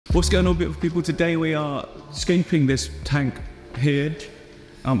What's going on, beautiful people? Today we are scaping this tank here,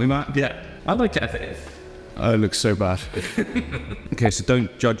 aren't we, Matt? Yeah, I like it as it is. Oh, it looks so bad. Okay, so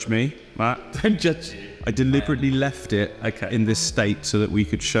don't judge me, Matt. Don't judge you. I deliberately left it in this state so that we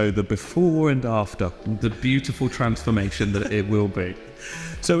could show the before and after. The beautiful transformation that it will be.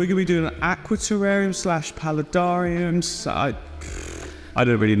 So we're going to be doing an Aquaterrarium / Paludarium. I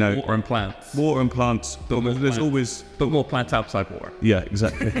don't really know. Water and plants. Water and plants, but there's always... But more plants outside water. Yeah,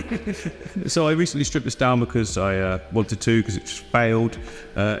 exactly. So I recently stripped this down because I wanted to, because it just failed.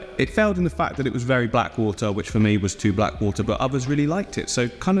 It failed in the fact that it was very black water, which for me was too black water, but others really liked it, so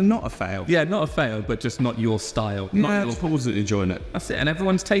kind of not a fail. Yeah, not a fail, but just not your style. Yeah, I wasn't enjoying it. That's it, and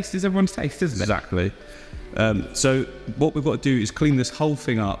everyone's taste is everyone's taste, isn't it? Exactly. So what we've got to do is clean this whole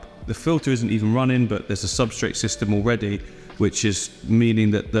thing up. The filter isn't even running, but there's a substrate system already, which is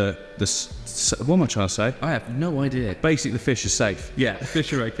meaning that what am I trying to say? I have no idea. Basically, the fish are safe. Yeah, the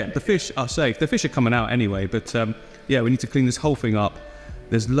fish are okay. The fish are safe. The fish are coming out anyway, but yeah, we need to clean this whole thing up.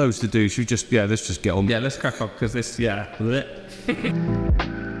 There's loads to do. Should we just, let's just get on. Yeah, let's crack on, because this,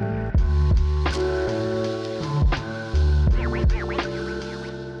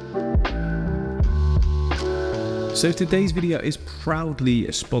 So today's video is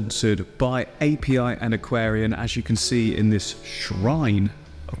proudly sponsored by API and Aquarian, as you can see in this shrine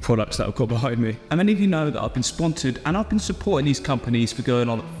of products that I've got behind me. And many of you know that I've been sponsored and I've been supporting these companies for going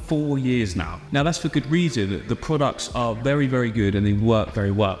on 4 years now. Now that's for good reason. The products are very, very good and they work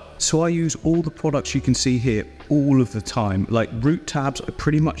very well. So I use all the products you can see here all of the time. Like root tabs, I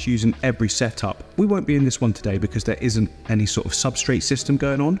pretty much use in every setup. We won't be in this one today because there isn't any sort of substrate system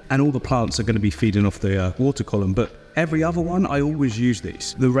going on and all the plants are going to be feeding off the water column, but every other one, I always use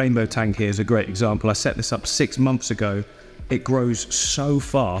these. The rainbow tank here is a great example. I set this up 6 months ago. It grows so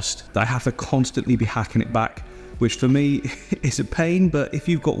fast that I have to constantly be hacking it back, which for me is a pain, but if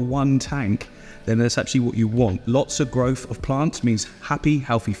you've got one tank, then that's actually what you want. Lots of growth of plants means happy,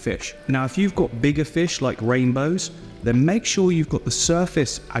 healthy fish. Now, if you've got bigger fish like rainbows, then make sure you've got the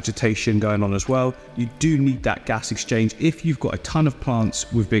surface agitation going on as well. You do need that gas exchange if you've got a ton of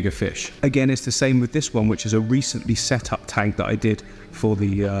plants with bigger fish. Again, it's the same with this one, which is a recently set up tank that I did for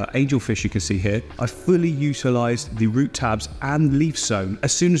the angelfish you can see here. I fully utilized the root tabs and leaf zone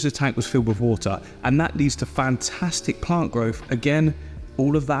as soon as the tank was filled with water, and that leads to fantastic plant growth. Again,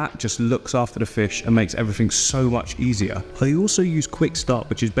 all of that just looks after the fish and makes everything so much easier. I also use quick start,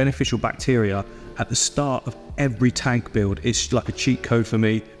 which is beneficial bacteria, at the start of every tank build. It's like a cheat code for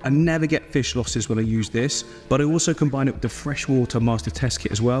me. I never get fish losses when I use this, but I also combine it with the freshwater master test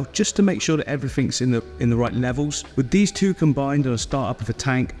kit as well, just to make sure that everything's in the right levels. With these two combined on a startup of a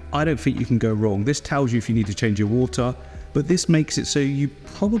tank, I don't think you can go wrong. This tells you if you need to change your water, but this makes it so you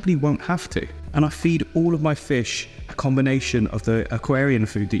probably won't have to. And I feed all of my fish a combination of the Aquarian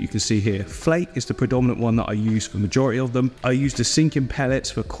food that you can see here. Flake is the predominant one that I use for the majority of them. I use the sinking pellets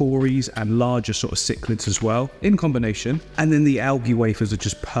for cories and larger sort of cichlids as well in combination. And then the algae wafers are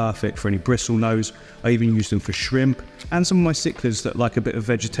just perfect for any bristle nose. I even use them for shrimp and some of my cichlids that like a bit of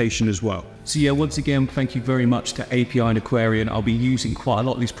vegetation as well. So yeah, once again, thank you very much to API and Aquarian. I'll be using quite a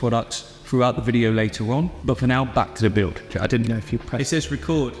lot of these products throughout the video later on, but for now, back to the build. I didn't know if you pressed. It says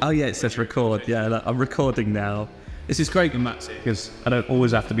record. Oh yeah, it says record. Yeah, look, I'm recording now. This is great with Matsy because I don't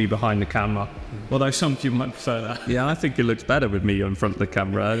always have to be behind the camera. Although some of you might prefer that. Yeah, I think it looks better with me in front of the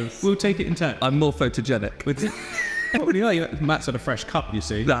camera. We'll take it in turn. I'm more photogenic. Probably are. Matt's had a fresh cup, you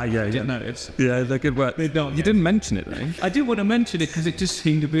see. Yeah. Didn't notice. Yeah, they're good work. They don't. You didn't mention it though. I did want to mention it because it just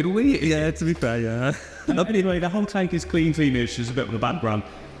seemed a bit weird. Yeah, to be fair, yeah. Anyway, the whole tank is clean-ish. There's a bit of the background.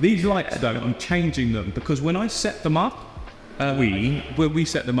 These lights though, I'm changing them because when I set them up, when we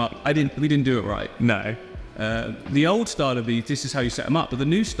set them up, we didn't do it right. No. The old style of these, this is how you set them up, but the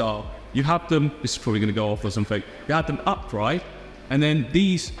new style, you have them, this is probably going to go off or something, you have them upright, and then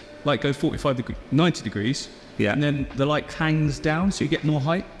these like go 90 degrees, yeah, and then the light hangs down so you get more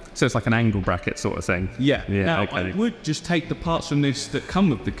height. So it's like an angle bracket sort of thing. Yeah. Now, okay. I would just take the parts from this that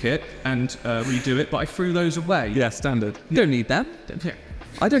come with the kit and redo it, but I threw those away. Yeah, standard. You don't need them.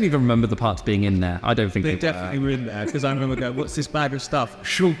 I don't even remember the parts being in there. I don't think they definitely were in there because I remember going, what's this bag of stuff?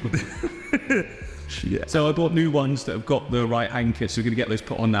 Sure. Yeah. So I bought new ones that have got the right hang kit, so we're going to get those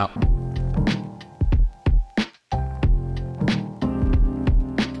put on now.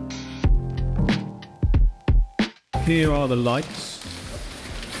 Here are the lights.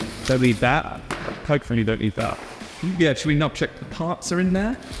 Don't need that. Hopefully you don't need that. Yeah, should we not check the parts are in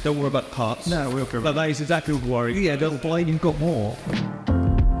there? Don't worry about the parts. No, we'll go. But that is exactly what we're worried. Yeah, don't worry, you've got more.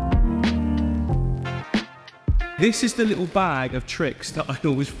 This is the little bag of tricks that I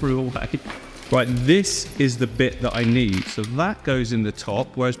always threw away. Right, this is the bit that I need. So that goes in the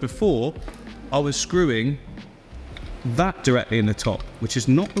top, whereas before I was screwing that directly in the top, which is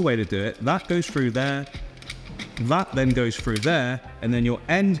not the way to do it. That goes through there, that then goes through there, and then your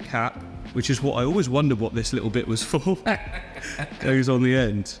end cap, which is what I always wondered what this little bit was for, goes on the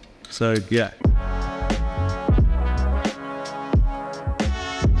end. So yeah.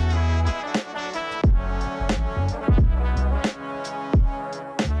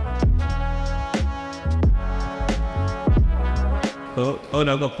 Oh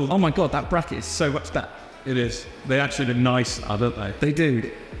no, look. Oh my god, that bracket is so much better. It is. They actually look nice, don't they? They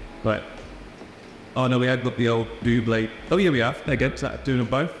do. Right. Oh no, we had got the old blue blade. Oh yeah, we have. There you go. Is that doing them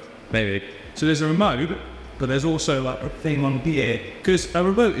both? Maybe. So there's a remote, but there's also like a thing on here. Because a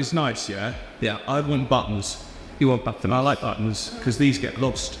remote is nice, yeah? Yeah. I want buttons. You want buttons? I like buttons, because these get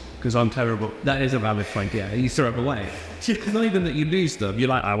lost, because I'm terrible. That is a valid point, yeah. You throw them away. Not even that you lose them. You're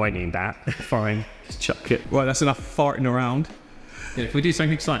like, I won't need that. Fine. Just chuck it. Right, that's enough farting around. Yeah, if we do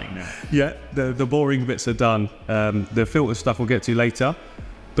something exciting now. Yeah, the boring bits are done. The filter stuff we'll get to later.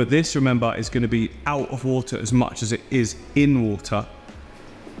 But this, remember, is going to be out of water as much as it is in water.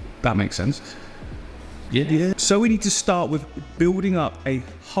 That makes sense. Yeah. So we need to start with building up a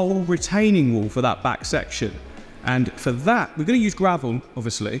whole retaining wall for that back section. And for that, we're going to use gravel,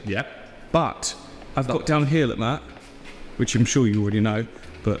 obviously. Yeah. But I've got down here, look, Matt, which I'm sure you already know.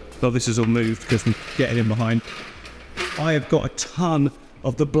 But well, this is all moved because I'm getting in behind. I have got a ton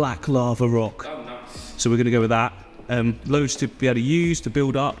of the black lava rock. Oh, nice. So we're going to go with that. Loads to be able to use, to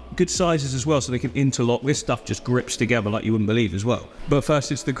build up. Good sizes as well, so they can interlock. This stuff just grips together like you wouldn't believe as well. But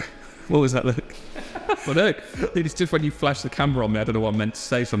first it's the... What was that look? Well, look, it's just when you flash the camera on me, I don't know what I'm meant to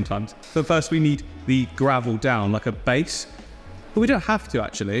say sometimes. But first we need the gravel down, like a base. But we don't have to,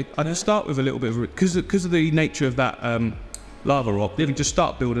 actually. I can start with a little bit of... Because of the nature of that lava rock, we can just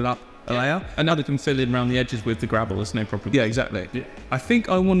start building up a layer. And now they can fill in around the edges with the gravel, there's no problem. Yeah, exactly. Yeah. I think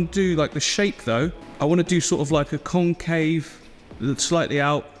I want to do like the shape though. I want to do sort of like a concave, slightly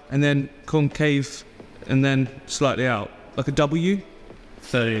out, and then concave, and then slightly out. Like a W.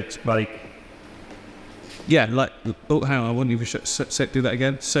 So it's like... Yeah, like, oh, hang on, I wouldn't even do that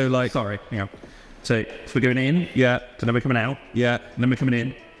again. So like... Sorry, hang on. So if we're going in, yeah, so then we're coming out, yeah, and then we're coming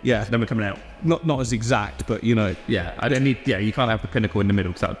in, yeah, then we're coming out. Not as exact, but you know. Yeah, I don't need... Yeah, you can't have the pinnacle in the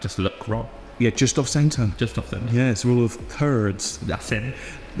middle because that would just look wrong. Yeah, just off centre. Just off them. Yeah, it's the rule of thirds. That's it.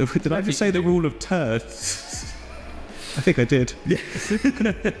 Did I ever say the rule of turds? I think I did. Yeah.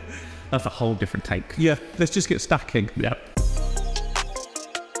 That's a whole different take. Yeah, let's just get stacking. Yeah.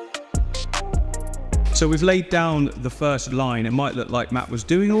 So we've laid down the first line. It might look like Matt was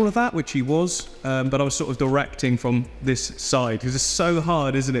doing all of that, which he was, but I was sort of directing from this side because it's so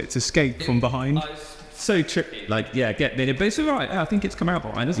hard, isn't it, to escape from behind? So tricky. Like, yeah, get there, but it's all right. I think it's come out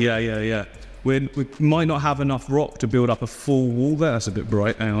behind us. Yeah. We might not have enough rock to build up a full wall there. That's a bit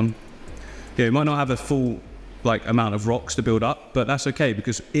bright. Hang on. Yeah, we might not have a full amount of rocks to build up, but that's okay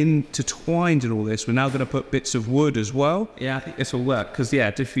because intertwined in all this, we're now going to put bits of wood as well. Yeah, I think this will work because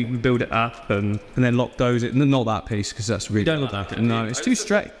if we build it up and then lock those in, not that piece because that's really... Don't look at it. No, it's too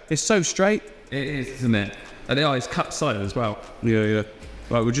straight. It's so straight. It is, isn't it? And it's cut side as well. Yeah.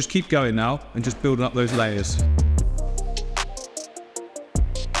 Right, we'll just keep going now and just building up those layers.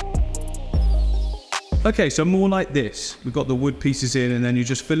 Okay, so more like this. We've got the wood pieces in and then you're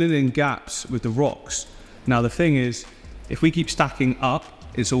just filling in gaps with the rocks. Now the thing is, if we keep stacking up,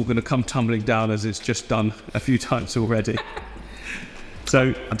 it's all going to come tumbling down as it's just done a few times already.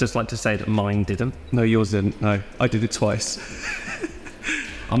 So I'd just like to say that mine didn't. No, yours didn't. No, I did it twice.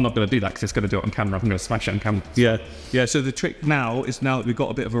 I'm not going to do that because it's going to do it on camera. I'm going to smash it on camera. Yeah. So the trick now that we've got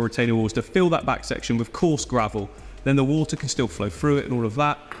a bit of a retaining wall is to fill that back section with coarse gravel. Then the water can still flow through it and all of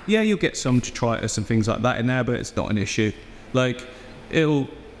that. Yeah, you'll get some detritus and things like that in there, but it's not an issue. Like, it'll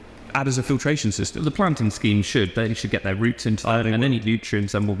add as a filtration system. The planting scheme should get their roots into that, and any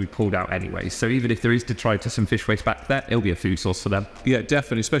nutrients then will be pulled out anyway. So even if there is detritus and fish waste back there, it'll be a food source for them. Yeah,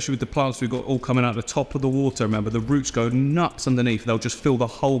 definitely, especially with the plants we've got all coming out the top of the water. Remember, the roots go nuts underneath. They'll just fill the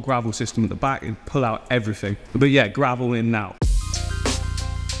whole gravel system at the back and pull out everything. But yeah, gravel in now.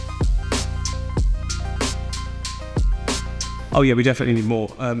 Oh yeah, we definitely need more.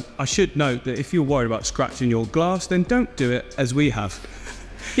 I should note that if you're worried about scratching your glass, then don't do it as we have.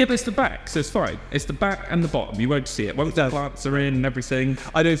 Yeah, but it's the back, so it's fine. It's the back and the bottom. You won't see it. Once the plants are in and everything.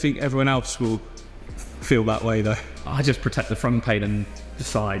 I don't think everyone else will feel that way though. I just protect the front pane and the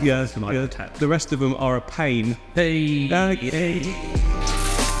side. Yeah. The rest of them are a pain. Hey.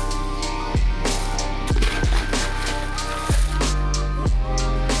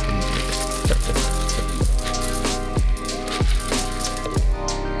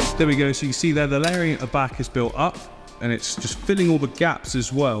 There we go. So you see there, the layering at the back is built up, and it's just filling all the gaps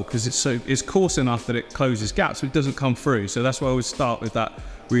as well, because it's coarse enough that it closes gaps, but it doesn't come through. So that's why I always start with that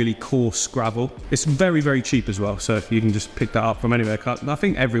really coarse gravel. It's very, very cheap as well, so you can just pick that up from anywhere. I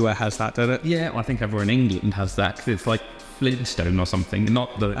think everywhere has that, doesn't it? Yeah, well, I think everywhere in England has that, because it's like Flintstone or something,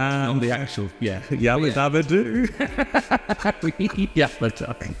 not the actual. Yeah, Yabba dabba do.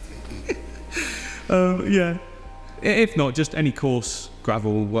 Yeah. If not, just any coarse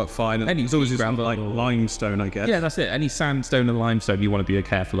gravel will work fine. Any as long as it's gravel, like limestone, I guess. Yeah, that's it. Any sandstone and limestone you want to be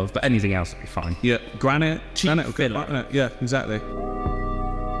careful of, but anything else will be fine. Yeah, granite. Cheap granite will filler. Granite. Yeah, exactly.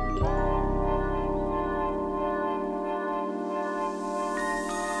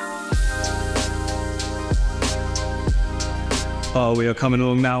 Oh, we are coming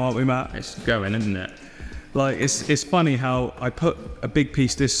along now, aren't we, Matt? It's going, isn't it? Like, it's funny how I put a big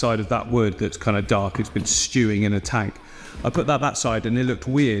piece this side of that wood that's kind of dark, it's been stewing in a tank. I put that side and it looked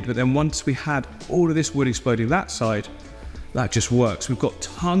weird, but then once we had all of this wood exploding that side, that just works. We've got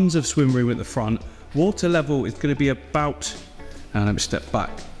tons of swim room at the front. Water level is going to be about, and let me step back.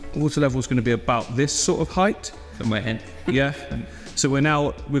 Water level is going to be about this sort of height. Somewhere in. Yeah. So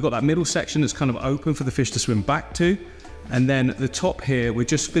we've got that middle section that's kind of open for the fish to swim back to. And then at the top here, we're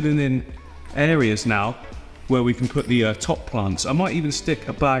just filling in areas now where we can put the top plants. I might even stick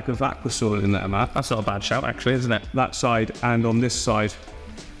a bag of aqua soil in there, Matt. That's not a bad shout, actually, isn't it? That side and on this side.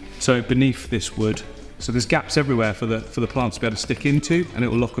 So beneath this wood. So there's gaps everywhere for the plants to be able to stick into, and it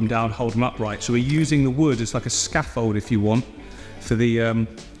will lock them down, hold them upright. So we're using the wood as like a scaffold, if you want, for the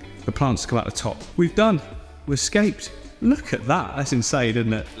plants to come out the top. We've escaped. Look at that. That's insane,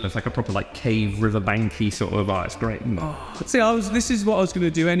 isn't it? Looks like a proper like cave riverbanky sort of art. It's great. Oh, see, this is what I was going to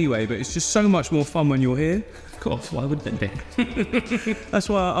do anyway, but it's just so much more fun when you're here. Of course, why wouldn't it be? That's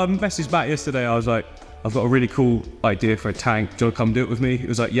why I messaged back yesterday. I was like, I've got a really cool idea for a tank. Do you want to come do it with me? It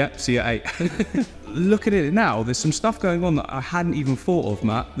was like, yeah, see you at 8. Look at it now. There's some stuff going on that I hadn't even thought of,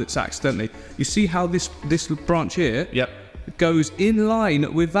 Matt, that's accidentally. You see how this branch here goes in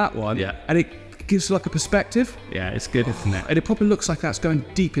line with that one? Yeah. And it gives like a perspective. Yeah, it's good, isn't it? And it probably looks like that's going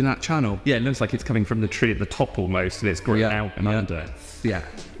deep in that channel. Yeah, it looks like it's coming from the tree at the top almost, and it's growing out and under. Yeah,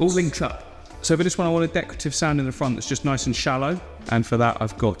 all links up. So for this one, I want a decorative sand in the front that's just nice and shallow. And for that,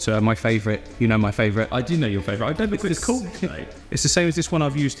 I've got my favourite. You know my favourite. I do know your favourite. I don't think it's cool. It's the same as this one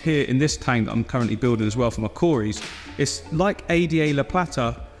I've used here in this tank that I'm currently building as well for my cories. It's like ADA La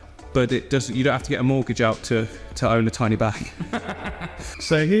Plata, but it doesn't. You don't have to get a mortgage out to own a tiny bag.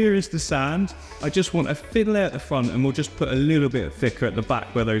 So here is the sand. I just want a thin layer at the front, and we'll just put a little bit thicker at the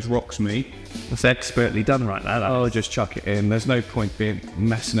back where those rocks meet. That's expertly done right there. Oh, just chuck it in. There's no point being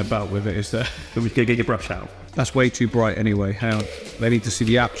messing about with it, is there? But we can get your brush out. That's way too bright anyway. Hang on. They need to see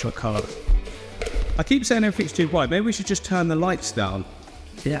the actual colour. I keep saying everything's too bright. Maybe we should just turn the lights down.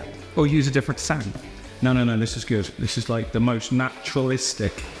 Yeah. Or use a different sand. No. This is good. This is like the most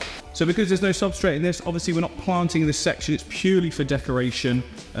naturalistic. So because there's no substrate in this, obviously we're not planting this section. It's purely for decoration.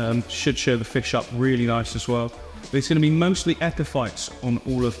 Should show the fish up really nice as well. But it's going to be mostly epiphytes on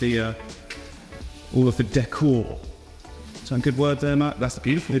all of the decor. Is that a good word there, Matt? That's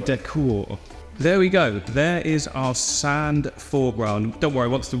beautiful. The decor. There we go. There is our sand foreground. Don't worry,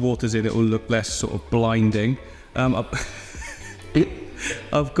 once the water's in, it will look less sort of blinding. I've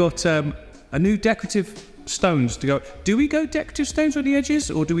got a new decorative stones to go. Do we go decorative stones on the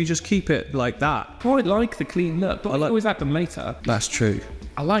edges, or do we just keep it like that? I like the clean look, but I always add them later. That's true.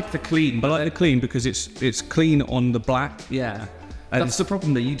 I like the clean. I like the clean because it's clean on the black. Yeah. That's the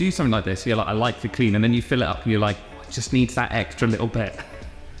problem, that you do something like this, you're like, I like the clean, and then you fill it up and you're like, it just needs that extra little bit.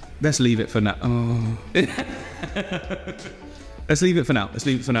 Let's leave it for now. Oh. Let's leave it for now.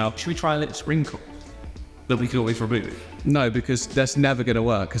 Should we try a little sprinkle that we can always remove? No, because that's never going to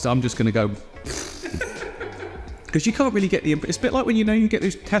work, because I'm just going to go... Because you can't really get the... It's a bit like when you get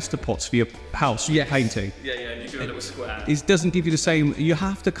those tester pots for your house painting. Yeah, you do a little square. It doesn't give you the same... You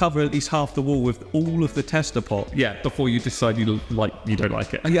have to cover at least half the wall with all of the tester pot. Yeah, before you decide you don't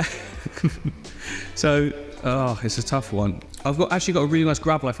like it. Yeah. So, it's a tough one. I've actually got a really nice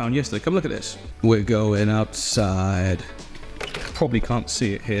gravel I found yesterday. Come look at this. We're going outside. Probably can't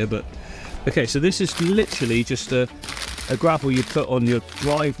see it here, but... Okay, so this is literally just a gravel you put on your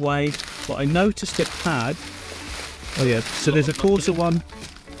driveway. But I noticed it had... Oh yeah, so there's a coarser one.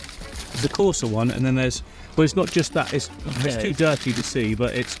 And then there's... Well, it's not just that, it's too dirty to see,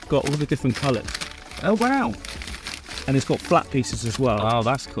 but it's got all the different colours. Oh, wow. And it's got flat pieces as well. Oh,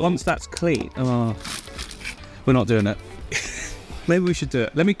 that's cool. Once that's clean... we're not doing it. Maybe we should do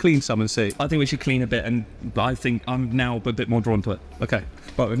it. Let me clean some and see. I think we should clean a bit, and I think I'm now a bit more drawn to it. Okay.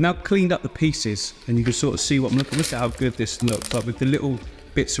 Right, we've now cleaned up the pieces, and you can sort of see what I'm looking at. Look at how good this looks, like with the little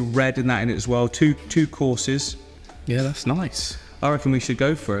bits of red and that in it as well. Two courses. Yeah, that's nice. I reckon we should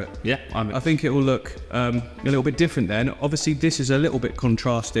go for it. Yeah, I think it will look a little bit different then. Obviously, this is a little bit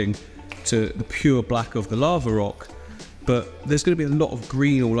contrasting to the pure black of the lava rock, but there's going to be a lot of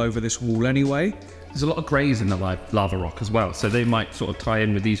green all over this wall anyway. There's a lot of greys in the lava rock as well, so they might sort of tie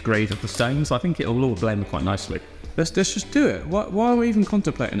in with these greys of the stones. I think it'll all blend quite nicely. Let's just do it. Why are we even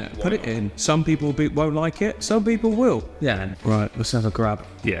contemplating it? Put it in. Some people won't like it, some people will. Yeah. Right, let's have a grab.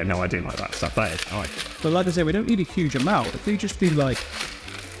 Yeah, no, I do like that stuff. That is nice. But like I said, we don't need a huge amount. If we just do like...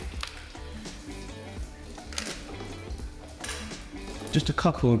 just a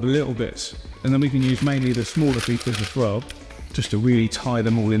couple of little bits, and then we can use mainly the smaller pieces as well, just to really tie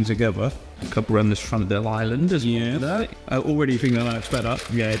them all in together. A couple around this front of the island as well. Yeah. I already think that looks better.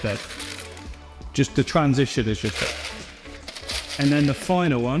 Yeah, it does. Just the transition is just... And then the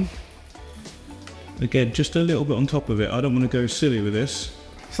final one, again, just a little bit on top of it. I don't want to go silly with this.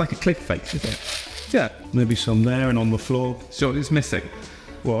 It's like a cliff face, isn't it? Yeah, maybe some there and on the floor. So what is missing?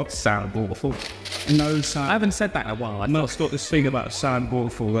 What? Sand waterfall. No sand. I haven't said that in a while. I've got this thing about sand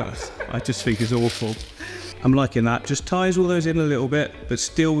waterfall that I just think is awful. I'm liking that. Just ties all those in a little bit, but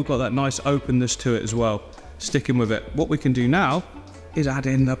still we've got that nice openness to it as well. Sticking with it. What we can do now is add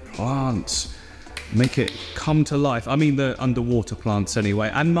in the plants. Make it come to life. I mean the underwater plants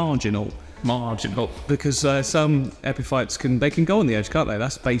anyway, and marginal. Marginal. Because some epiphytes can go on the edge, can't they?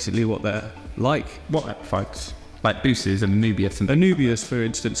 That's basically what they're like. What epiphytes? Like Buses and Anubias and... Anubias, for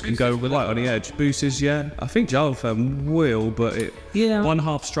instance, can go right on the edge. Buses, yeah. I think Jalfam will, but one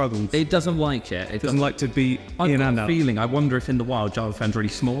half struggles. It doesn't like it. It doesn't like to be I've in got and a out. feeling, I wonder if in the wild Jalfam's really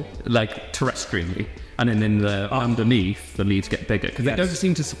small, like terrestrially, and then in the underneath the leaves get bigger because they don't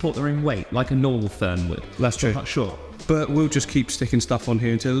seem to support their own weight like a normal fern would. That's true. I'm not sure. But we'll just keep sticking stuff on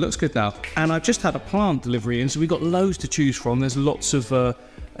here until it looks good now. And I've just had a plant delivery in, so we've got loads to choose from. There's lots of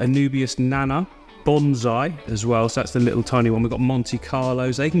Anubias Nana, Bonsai as well, so that's the little tiny one. We've got Monte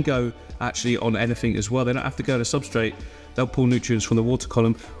Carlos. They can go actually on anything as well. They don't have to go to substrate. They'll pull nutrients from the water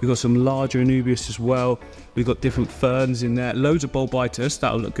column. We've got some larger Anubias as well. We've got different ferns in there. Loads of Bulbitis,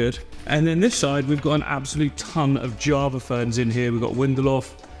 that'll look good. And then this side, we've got an absolute ton of Java ferns in here. We've got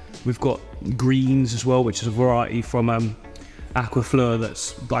Windeloff. We've got greens as well, which is a variety from Aquafleur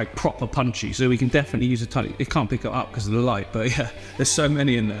that's like proper punchy. So we can definitely use a ton. It can't pick it up because of the light, but yeah, there's so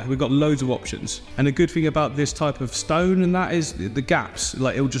many in there. We've got loads of options. And the good thing about this type of stone and that is the gaps.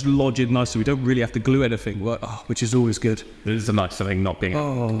 Like it'll just lodge in nicely. We don't really have to glue anything, which is always good. It is a nice thing not being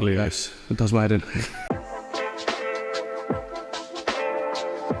glued. Yes, it does my head in.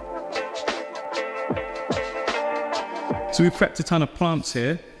 So we've prepped a ton of plants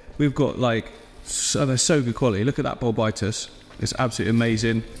here. We've got they're so good quality. Look at that Bulbitis. It's absolutely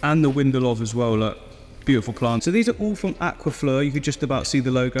amazing. And the Windelov as well, look. Beautiful plants. So these are all from Aquafleur. You could just about see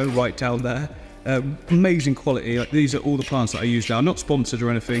the logo right down there. Amazing quality. Like, these are all the plants that I use now. Not sponsored or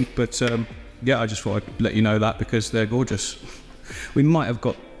anything, but yeah, I just thought I'd let you know that because they're gorgeous. We might have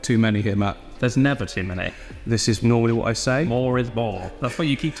got too many here, Matt. There's never too many. This is normally what I say. More is more. That's what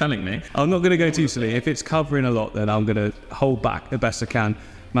you keep telling me. I'm not going to go too silly. If it's covering a lot, then I'm going to hold back the best I can.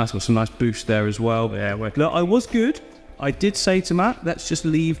 Matt's got some nice boost there as well. Yeah, look, I was good. I did say to Matt, let's just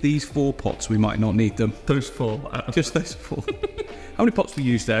leave these 4 pots. We might not need them. Those 4. Just those 4. How many pots we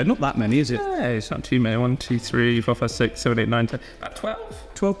use there? Not that many, is it? Yeah, it's not too many. 1, 2, 3, 4, 5, 6, 7, 8, 9, 10. About 12.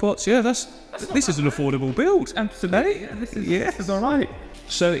 12 pots, yeah, this is an affordable build. Absolutely. Hey? This is all right.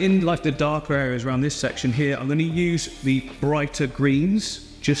 So in like the darker areas around this section here, I'm going to use the brighter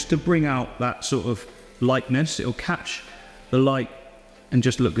greens just to bring out that sort of lightness. It'll catch the light and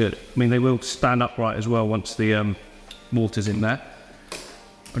just look good. I mean, they will stand upright as well once the water's in there.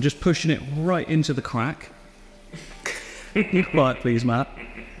 I'm just pushing it right into the crack. Quiet, please, Matt.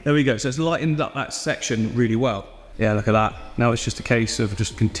 There we go. So it's lightened up that section really well. Yeah, look at that. Now it's just a case of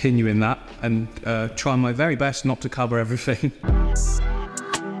just continuing that and trying my very best not to cover everything.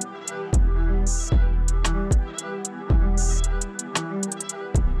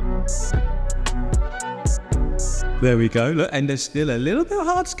 There we go, look, and there's still a little bit of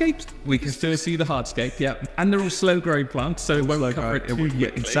hardscape. We can still see the hardscape, yeah. And they're all slow-growing plants, so it won't cover it too quickly.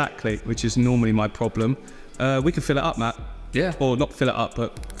 Exactly, which is normally my problem. We can fill it up, Matt. Yeah. Or not fill it up,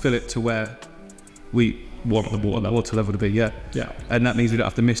 but fill it to where we want the water level to be, yeah. Yeah. And that means we don't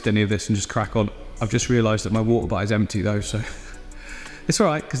have to mist any of this and just crack on. I've just realised that my water butt is empty though, so it's all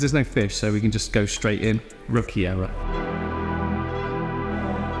right, because there's no fish, so we can just go straight in. Rookie error.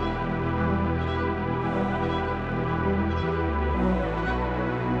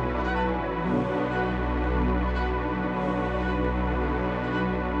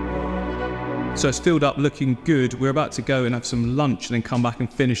 So it's filled up, looking good. We're about to go and have some lunch and then come back and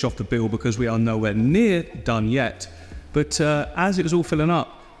finish off the build because we are nowhere near done yet. But as it was all filling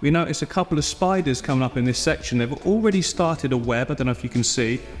up, we noticed a couple of spiders coming up in this section. They've already started a web, I don't know if you can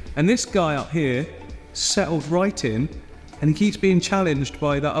see. And this guy up here settled right in, and he keeps being challenged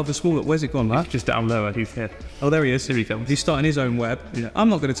by that other smaller. Where's it gone, Matt? Just down lower, he's here. Oh, there he is. Here he comes. He's starting his own web. Yeah. I'm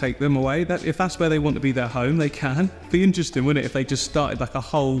not going to take them away. If that's where they want to be their home, they can. Be interesting, wouldn't it, if they just started like a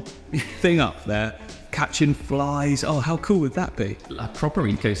whole thing up there, catching flies. Oh, how cool would that be? A proper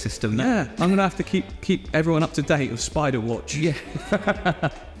ecosystem there. Yeah, I'm going to have to keep everyone up to date with Spider Watch. Yeah.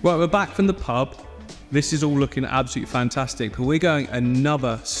 Right, we're back from the pub. This is all looking absolutely fantastic, but we're going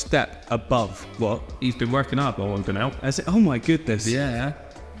another step above. What? He's been working hard while I've been out. Oh my goodness. Yeah.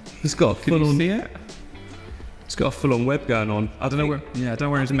 He's got a Can you full-on. see it? He's got a full-on web going on. I don't know where. Yeah, I don't know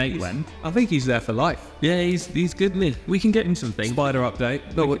where his mate went. I think he's there for life. Yeah, he's good. We can get him something. Spider update.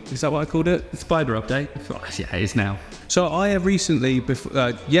 No, is that what I called it? Spider update. Yeah, it is now. So I have recently,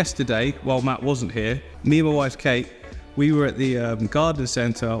 yesterday, while Matt wasn't here, me and my wife Kate, we were at the garden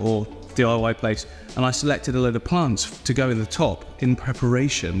centre or DIY place, and I selected a load of plants to go in the top in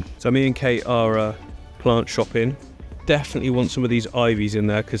preparation. So me and Kate are plant shopping. Definitely want some of these ivies in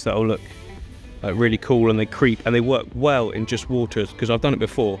there because that'll look like really cool, and they creep and they work well in just waters because I've done it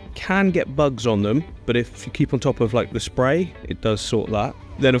before. Can get bugs on them, but if you keep on top of like the spray, it does sort that.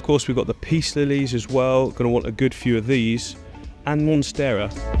 Then of course we've got the peace lilies as well. Gonna want a good few of these, and monstera.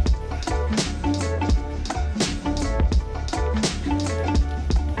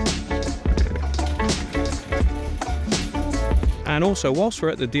 And also, whilst we're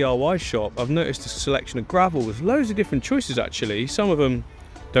at the DIY shop, I've noticed a selection of gravel with loads of different choices actually. Some of them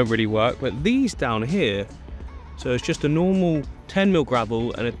don't really work, but these down here, so it's just a normal 10mm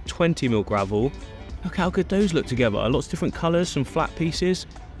gravel and a 20mm gravel. Look how good those look together. Lots of different colours, some flat pieces.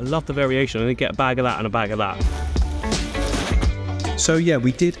 I love the variation. I'm gonna get a bag of that and a bag of that. So yeah,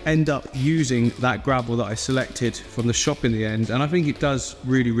 we did end up using that gravel that I selected from the shop in the end, and I think it does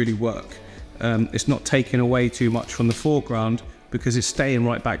really, really work. It's not taking away too much from the foreground because it's staying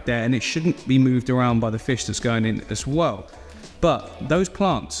right back there, and it shouldn't be moved around by the fish that's going in as well. But those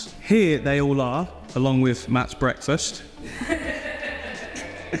plants, here they all are, along with Matt's breakfast.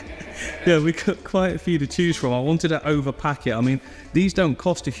 Yeah, we got quite a few to choose from. I wanted to overpack it. I mean, these don't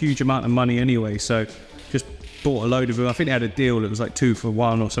cost a huge amount of money anyway, so just bought a load of them. I think they had a deal, it was like 2 for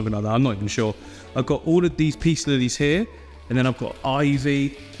 1 or something like that, I'm not even sure. I've got all of these peace lilies here, and then I've got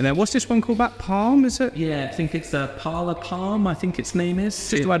ivy, and then what's this one called back? Palm, is it? Yeah, I think it's the Parlor Palm, I think its name is.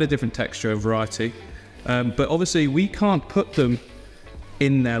 Just to add a different texture and variety. But obviously we can't put them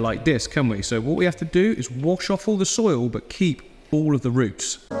in there like this, can we? So what we have to do is wash off all the soil, but keep all of the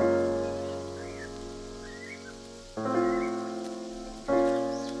roots.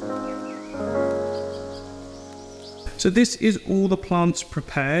 So this is all the plants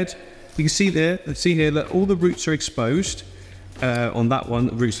prepared. You can see there, see here that all the roots are exposed. On that one,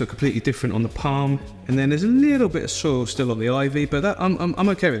 the roots are completely different on the palm, and then there's a little bit of soil still on the ivy, but that, I'm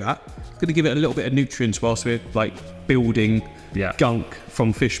okay with that. Going to give it a little bit of nutrients whilst we're like building gunk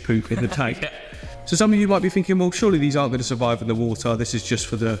from fish poop in the tank. So some of you might be thinking, well, surely these aren't going to survive in the water. This is just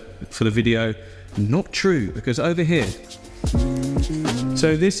for the video. Not true, because over here.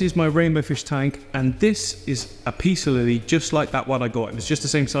 So this is my rainbow fish tank, and this is a peace lily just like that one I got. It was just the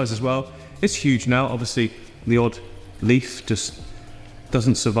same size as well. It's huge now. Obviously, the odd leaf just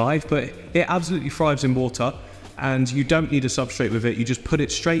doesn't survive, but it absolutely thrives in water, and you don't need a substrate with it. You just put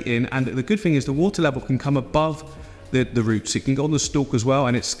it straight in, and the good thing is the water level can come above the roots. It can go on the stalk as well,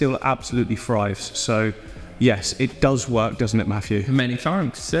 and it still absolutely thrives. So yes, it does work, doesn't it, Matthew? Many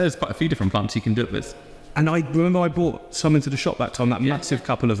farms. There's quite a few different plants you can do it with. And I remember I bought some into the shop that time, that massive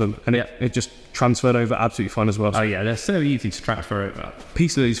couple of them, and it just transferred over absolutely fine as well. Oh yeah, they're so easy to transfer over.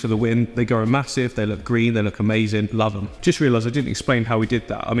 Peace lilies for the win. They grow massive, they look green, they look amazing, love them. Just realised I didn't explain how we did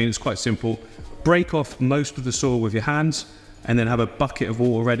that. I mean, it's quite simple. Break off most of the soil with your hands, and then have a bucket of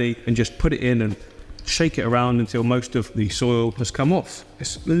water ready, and just put it in and shake it around until most of the soil has come off.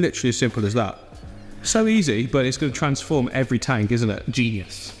 It's literally as simple as that. So easy, but it's going to transform every tank, isn't it?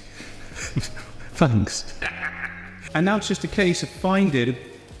 Genius. Thanks. And now it's just a case of finding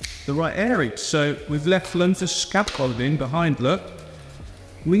the right area. So we've left loads of scaffolding behind, look.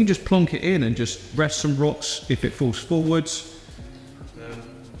 We can just plonk it in and just rest some rocks if it falls forwards.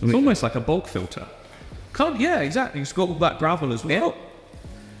 It's almost like a bulk filter. Yeah, exactly. It's got all that gravel as well.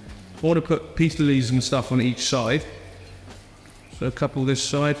 I want to put peace lilies and stuff on each side. So a couple this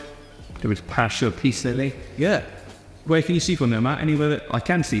side. There is pasture peace lily. Yeah. Where can you see from there, Matt? Anywhere that I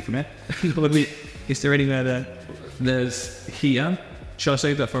can see from it. Is there anywhere there? There's here, Shall I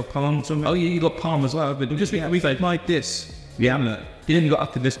save that for a palm or something? Oh yeah, you got palm as well. But We've made this. Yeah. Then you got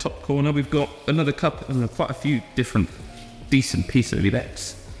up in this top corner. We've got another cup and quite a few different decent pieces of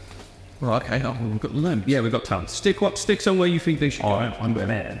bits. Right, okay, we've got them. Yeah, we've got tons. Stick somewhere you think they should go. I'm going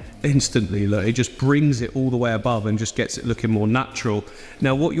there. Instantly, look, it just brings it all the way above and just gets it looking more natural.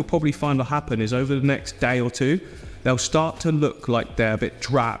 Now, what you'll probably find will happen is over the next day or two, they'll start to look like they're a bit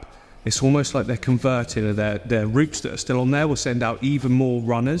drab. It's almost like they're converting, and their roots that are still on there will send out even more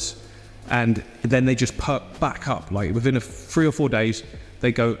runners, and then they just perk back up. Like within 3 or 4 days,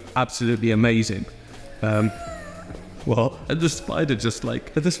 they go absolutely amazing. What? And the spider just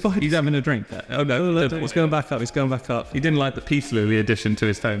like... The spider? He's having a drink there. Oh no, it's going back up, it's going back up. He didn't like the peace lily addition to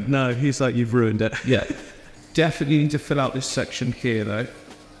his home. No, he's like, you've ruined it. Yeah. Definitely need to fill out this section here though.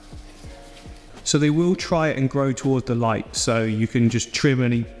 So they will try it and grow towards the light, so you can just trim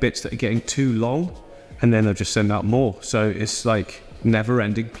any bits that are getting too long, and then they'll just send out more. So it's like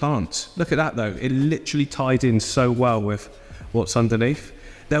never-ending plants. Look at that though, it literally tied in so well with what's underneath.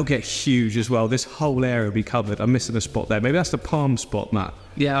 They'll get huge as well. This whole area will be covered. I'm missing a spot there. Maybe that's the palm spot, Matt.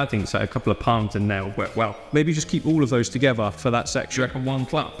 Yeah, I think so. A couple of palms in there will work well. Maybe just keep all of those together for that section. Do you reckon one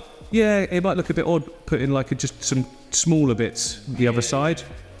clump? Yeah, it might look a bit odd putting like just some smaller bits the other side.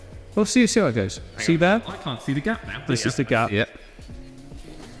 Well, see how it goes. See there? I can't see the gap now. This is the gap. Yep.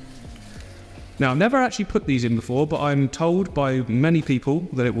 Now, I've never actually put these in before, but I'm told by many people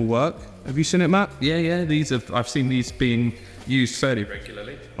that it will work. Have you seen it, Matt? Yeah. I've seen these being used fairly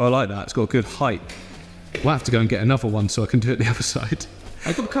regularly. I like that. It's got a good height. We'll have to go and get another one so I can do it the other side.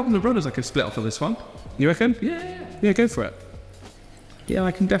 I've got a couple of runners I could split off of this one. You reckon? Yeah. Yeah, go for it. Yeah,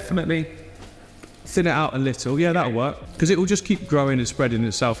 I can definitely thin it out a little. Yeah, that'll work. Because it will just keep growing and spreading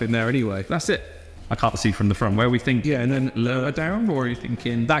itself in there anyway. That's it. I can't see from the front. Where we think? Yeah, and then lower down, or are you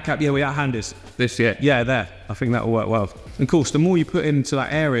thinking that cap? Yeah, where our hand is. This, yeah. Yeah, there. I think that'll work well. And of course, the more you put into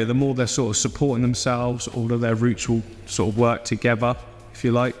that area, the more they're sort of supporting themselves. All of their roots will sort of work together, if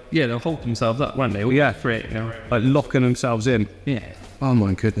you like. Yeah, they'll hold themselves up, won't they? Yeah, you like locking themselves in. Yeah. Oh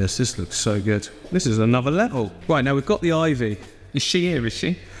my goodness, this looks so good. This is another level. Right, now we've got the ivy. Is she here? Is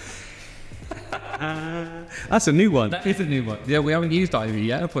she? That's a new one. That is a new one. Yeah, we haven't used ivy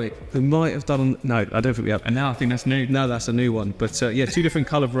yet, have we? We might have done. No, I don't think we have. And now I think that's new. No, that's a new one. But yeah, 2 different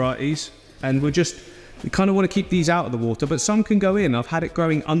colour varieties, and we kind of want to keep these out of the water, but some can go in. I've had it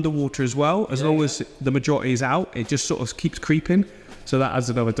growing underwater as well. As long as the majority is out, it just sort of keeps creeping. So that adds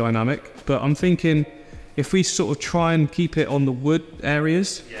another dynamic. But I'm thinking, if we sort of try and keep it on the wood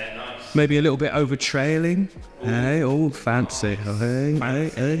areas, maybe a little bit over trailing. Hey, oh, fancy. Oh,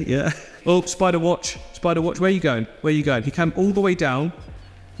 hey, yeah. Oh, spider watch. Spider watch. Where are you going? Where are you going? He came all the way down.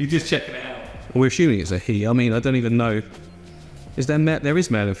 You're just checking it out. We're assuming it's a he. I mean, I don't even know. Is there there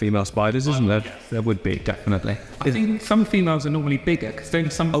is male and female spiders, isn't there? Yes, there would be, definitely. I think some females are normally bigger, because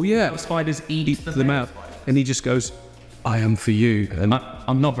don't some spiders eat them out? And he just goes, I am for you. And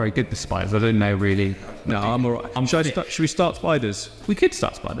I'm not very good with spiders. I don't know really. No, I'm all right. Should we start spiders? We could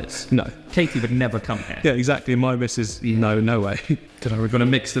start spiders. No. Katie would never come here. Yeah, exactly. My missus, no way. We're going to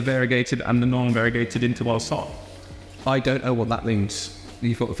mix the variegated and the non-variegated into our sock. I don't know what that means.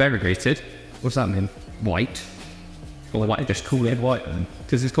 You've got variegated. What's that mean? White. Or white, just call it white then.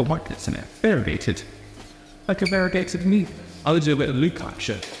 Because it's got white bits in it. Variegated. Like a variegated meat. I'll do a bit of loop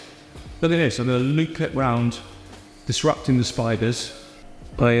action. Look at this. I'm going to loop it round, disrupting the spiders.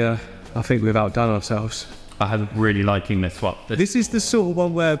 I think we've outdone ourselves. I'm really liking this one. This is the sort of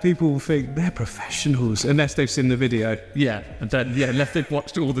one where people think they're professionals unless they've seen the video. Yeah, unless they've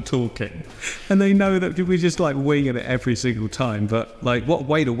watched all the talking. And they know that we're just like winging it every single time. But like, what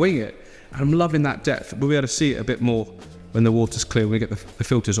way to wing it? And I'm loving that depth. We'll be able to see it a bit more when the water's clear, when we get the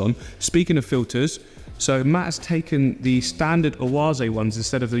filters on. Speaking of filters, so Matt has taken the standard Awaze ones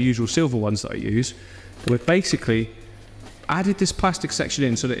instead of the usual silver ones that I use. We've basically added this plastic section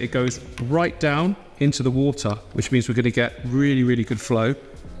in so that it goes right down into the water, which means we're going to get really, really good flow.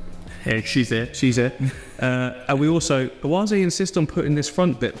 Hey, she's here. She's here. And we also, Awaze insist on putting this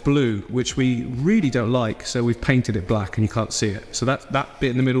front bit blue, which we really don't like, so we've painted it black and you can't see it. So that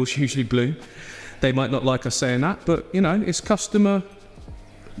bit in the middle is usually blue. They might not like us saying that, but you know, it's customer,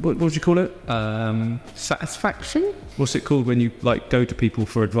 what would you call it? Satisfaction? What's it called when you like go to people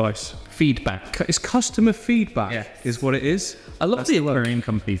for advice? Feedback. It's customer feedback, is what it is. A lot of the aquarium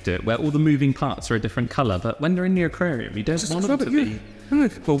companies do it, where all the moving parts are a different colour, but when they're in the aquarium, you don't want them to be.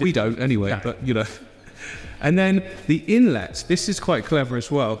 Well, we don't anyway, but you know. And then the inlet, this is quite clever as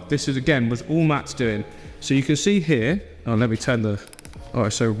well. This is, again, was all Matt's doing. So you can see here, let me turn all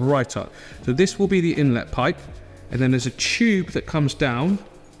right, so right up. So this will be the inlet pipe, and then there's a tube that comes down.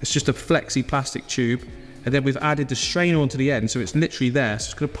 It's just a flexi plastic tube, and then we've added the strainer onto the end, so it's literally there. So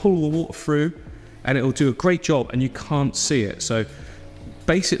it's going to pull the water through, and it'll do a great job, and you can't see it. So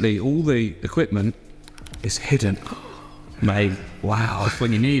basically, all the equipment is hidden. Mate, Wow. that's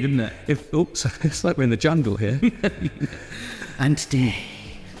when you need, isn't it? Oops, it's like we're in the jungle here. And today.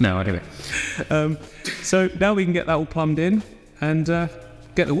 No, anyway. So now we can get that all plumbed in and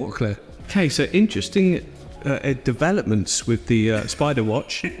get the water clear. Okay, so interesting developments with the spider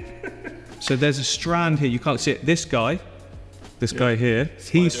watch. So there's a strand here, you can't see it. This guy here,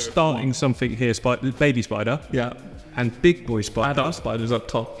 he's starting something here, baby spider. Yeah. And big boy spider. Adult spider's up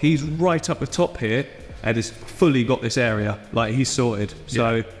top. He's right up the top here and has fully got this area, like he's sorted.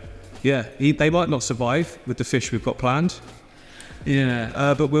 So yeah, they might not survive with the fish we've got planned.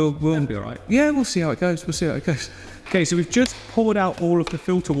 Yeah. But we'll be all right. Yeah, we'll see how it goes. Okay, so we've just poured out all of the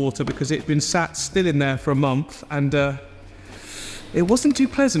filter water because it'd been sat still in there for a month, and it wasn't too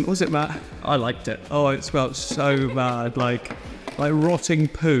pleasant, was it, Matt? I liked it. Oh, it smelled so bad, like rotting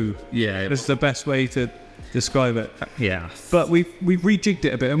poo. Yeah. That's the best way to describe it. Yeah. But we've rejigged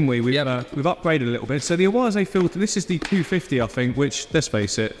it a bit, haven't we? We've upgraded a little bit. So the Awase filter, this is the 250, I think, which, let's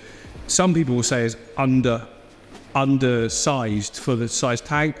face it, some people will say is undersized for the size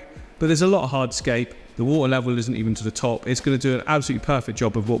tank, but there's a lot of hardscape. The water level isn't even to the top. It's going to do an absolutely perfect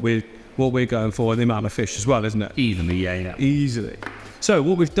job of what we're going for, and the amount of fish as well, isn't it? Easily, yeah. Easily. So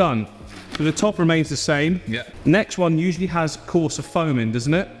what we've done, so the top remains the same. Yeah. Next one usually has coarser foam in,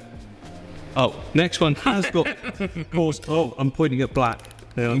 doesn't it? Oh, next one has got coarse. Oh, I'm pointing at black.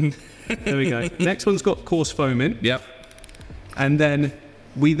 There we go. Next one's got coarse foam in. Yep. And then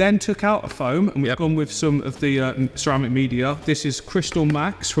we then took out a foam and we've gone with some of the ceramic media. This is Crystal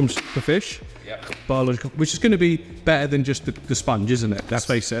Max from Superfish. Yep. Biological, which is going to be better than just the sponge, isn't it? Let's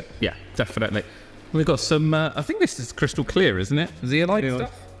face it. Yeah, definitely. We've got some, I think this is crystal clear, isn't it? Zeolite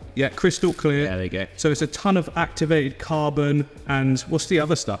stuff? Yeah, crystal clear. Yeah, there you go. So it's a ton of activated carbon and what's the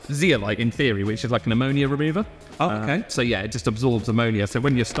other stuff? Zeolite, in theory, which is like an ammonia remover. Oh, okay. So yeah, it just absorbs ammonia. So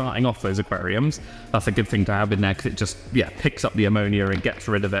when you're starting off those aquariums, that's a good thing to have in there because it just, picks up the ammonia and gets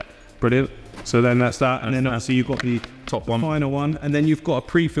rid of it. Brilliant. So then that's that. And then obviously you've got the Top one. final one. And then you've got a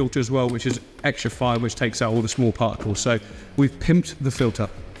pre-filter as well, which is extra fine, which takes out all the small particles. So we've pimped the filter.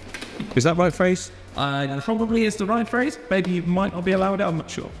 Is that right phrase? Probably is the right phrase. Maybe you might not be allowed it, I'm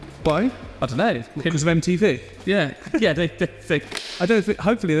not sure. Why? I don't know. Because of MTV? Yeah, they I don't think,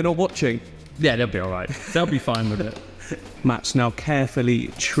 hopefully they're not watching. yeah, they'll be all right. They'll be fine with it. Matt's now carefully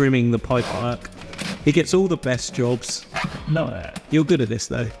trimming the pipework. He gets all the best jobs. No. You're good at this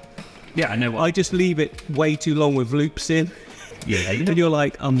though. Yeah, I know what. I just leave it way too long with loops in. Yeah, And you're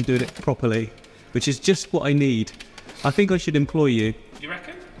like, I'm doing it properly, which is just what I need. I think I should employ you. You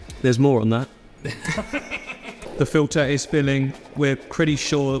reckon? There's more on that. The filter is filling. We're pretty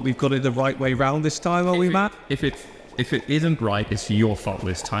sure that we've got it the right way round this time, are we, Matt? If it isn't right, it's your fault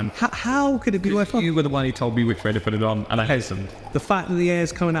this time. How could it be my fault? You were the one who told me which way to put it on, and I hastened. The fact that the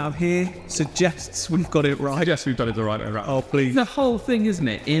air's coming out of here suggests we've got it right. Yes, we've done it the right way around. Oh, please. The whole thing, isn't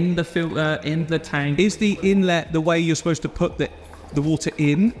it? In the filter, in the tank. Is the inlet the way you're supposed to put the water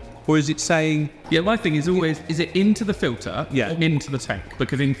in? Or is it saying... Yeah, my thing is always, is it into the filter or into the tank?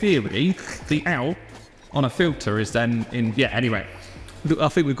 Because in theory, the out on a filter is then in... Yeah, anyway. Look, I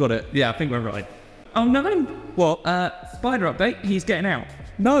think we've got it. Yeah, I think we're right. Oh, no. What? Spider update, he's getting out.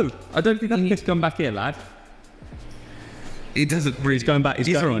 No. I don't think he needs to come back here, lad. He doesn't really... He's going back. He's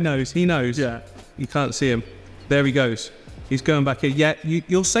going, right. He knows. Yeah. You can't see him. There he goes. He's going back here. Yeah,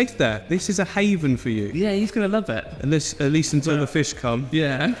 you're safe there. This is a haven for you. Yeah, he's going to love it. At least until the fish come.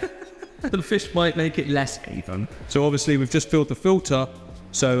 Yeah. The fish might make it less haven. So obviously we've just filled the filter,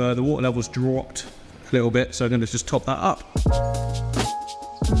 so the water level's dropped a little bit, so I'm going to just top that up.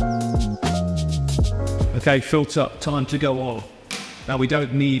 Okay, filter, time to go on. Now we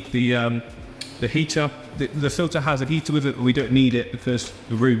don't need the heater. The filter has a heater with it, but we don't need it because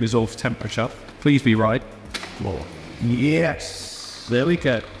the room is off temperature. Please be right. More. Yes. There we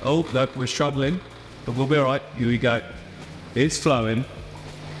go. Oh, look, we're struggling, but we'll be all right. Here we go. It's flowing.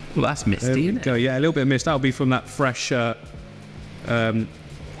 Well, that's misty, isn't it? Go, yeah, a little bit of mist. That'll be from that fresh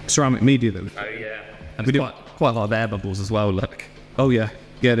ceramic media that we... Oh, yeah. And we quite a lot of air bubbles as well, look. Oh, yeah.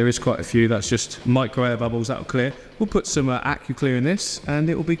 Yeah, there is quite a few. That's just micro air bubbles. That'll clear. We'll put some AquaClear in this, and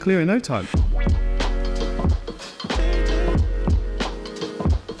it will be clear in no time.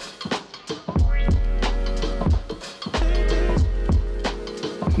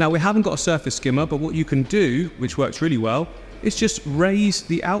 Now, we haven't got a surface skimmer, but what you can do, which works really well, is just raise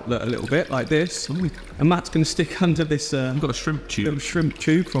the outlet a little bit like this. Ooh. And Matt's going to stick under this... I've got a shrimp tube. Little shrimp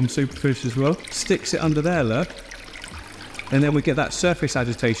tube from Superfish as well. Sticks it under there, look. And then we get that surface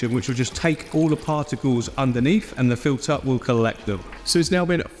agitation, which will just take all the particles underneath and the filter will collect them. So it's now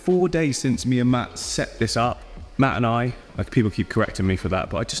been 4 days since me and Matt set this up. Matt and I, like people keep correcting me for that,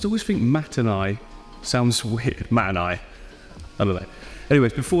 but I just always think Matt and I sounds weird. Matt and I don't know.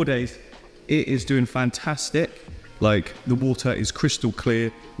 Anyways, been 4 days. It is doing fantastic. Like, the water is crystal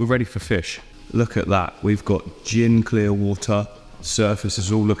clear. We're ready for fish. Look at that. We've got gin clear water. Surface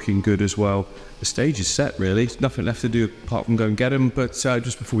is all looking good as well. The stage is set, really. There's nothing left to do apart from go and get them. But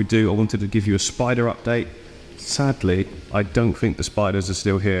just before we do, I wanted to give you a spider update. Sadly, I don't think the spiders are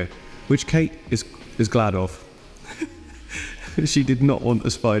still here, which Kate is glad of. She did not want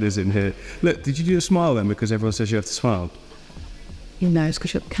the spiders in here. Look, did you do a smile then? Because everyone says you have to smile. No, it's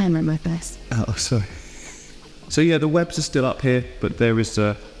because you've got the camera in my face. Oh, sorry. So yeah, the webs are still up here, but there is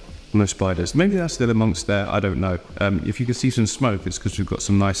no spiders. Maybe they're still amongst there, I don't know. If you can see some smoke, it's because we've got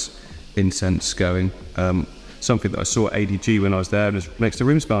some nice incense going. Something that I saw at ADG when I was there, and it makes the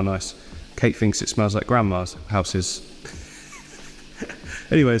room smell nice. Kate thinks it smells like grandma's houses.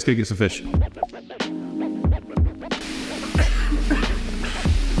 Anyway, let's go get some fish.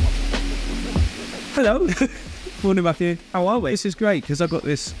 Hello. Morning, Matthew. How are we? This is great because I've got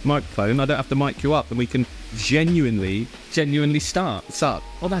this microphone. I don't have to mic you up, and we can genuinely start.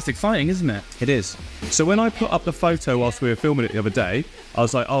 Well, that's exciting, isn't it? It is. So when I put up the photo whilst we were filming it the other day, I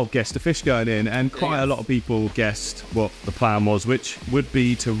was like, oh, guess the fish going in, and quite a lot of people guessed what the plan was, which would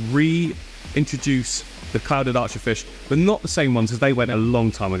be to reintroduce the clouded archerfish, but not the same ones, as they went a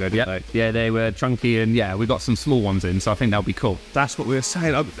long time ago, didn't they? Yeah, they were chunky, and yeah, we got some small ones in, so I think that'll be cool. That's what we were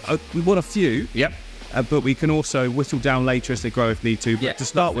saying. We want a few. Yep. But we can also whittle down later as they grow if need to. But to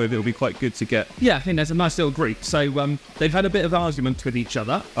start with, it'll be quite good to get. Yeah, I think there's a nice little group. So they've had a bit of argument with each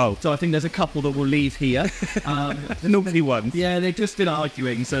other. Oh. So I think there's a couple that will leave here. Normally one. Yeah, they've just been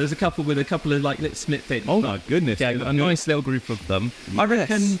arguing. So there's a couple with a couple of like little snip fins. Oh my goodness. Yeah, a nice little group of them.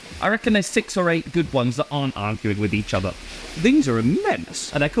 Yes. I reckon there's 6 or 8 good ones that aren't arguing with each other. These are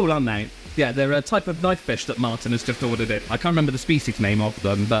immense. And they're cool, aren't they? Yeah, they're a type of knife fish that Martin has just ordered in. I can't remember the species name of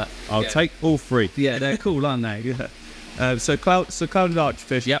them, but I'll take all 3. Yeah, they're cool, aren't they? Yeah. So clouded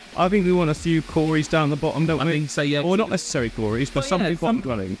archerfish. Yep. I think we want a few cories down the bottom, don't we? I think so, yeah. Or not necessarily cories, but something quite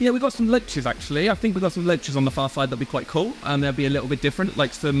running. Yeah, we've got some leeches actually. I think we've got some leeches on the far side that'll be quite cool, and they'll be a little bit different,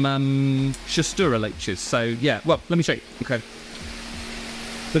 like some Shastura leeches. So yeah, well, let me show you. Okay.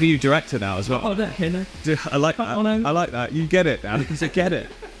 Look at you, director now as well. Oh, there, you know. I like that. I like that. You get it now. You get it.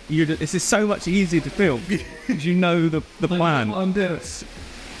 This is so much easier to film because you know the plan. What I'm doing.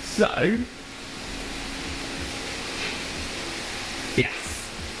 So,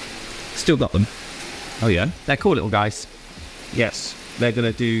 yes, still got them. Oh yeah, they're cool little guys. Yes, they're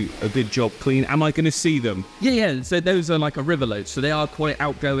gonna do a good job clean. Am I gonna see them? Yeah. So those are like a river loach. So they are quite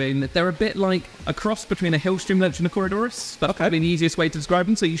outgoing. They're a bit like a cross between a hillstream loach and a Corydorus. That's probably the easiest way to describe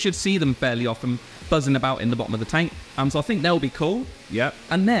them. So you should see them fairly often buzzing about in the bottom of the tank. So I think they'll be cool. Yep.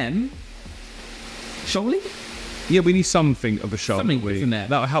 And then, shoaly? Yeah, we need something of a shoal. Something in there.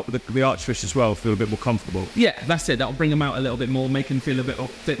 That'll help the archerfish as well feel a bit more comfortable. Yeah, that's it. That'll bring them out a little bit more, make them feel a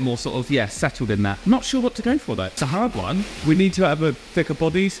bit more sort of, settled in that. I'm not sure what to go for though. It's a hard one. We need to have a thicker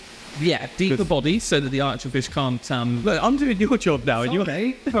bodies. Yeah, deeper bodies so that the archerfish can't. Look, I'm doing your job now, and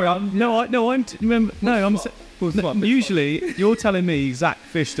usually you're telling me exact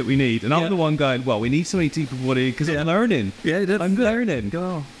fish that we need, and I'm the one going, well, we need something deeper body because I'm learning. Yeah, I'm learning.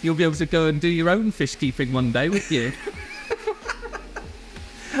 Oh, you'll be able to go and do your own fish keeping one day, won't you?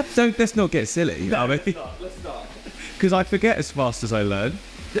 Let's not get silly. Let's start. Because I forget as fast as I learn.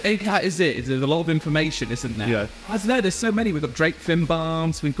 That is it. There's a lot of information, isn't there? Yeah. I don't know, there's so many. We've got drake fin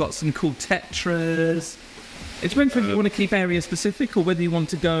barbs, we've got some cool tetras. It depends whether you want to keep area specific or whether you want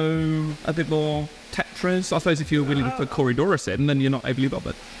to go a bit more tetras. I suppose if you're willing to put Corydorus in, then you're not overly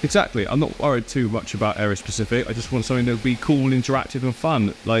bothered. Exactly. I'm not worried too much about area specific. I just want something that would be cool, interactive and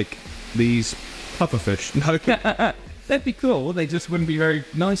fun, like these pufferfish. No. They'd be cool. They just wouldn't be very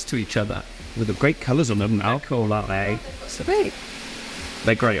nice to each other. With the great colours on them now. They're cool, aren't they? Sweet.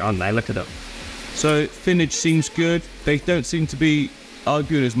 They're great, aren't they? Look at them. So finnage seems good. They don't seem to be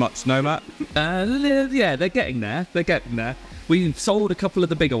arguing as much, no, Matt? Yeah, they're getting there. We sold a couple of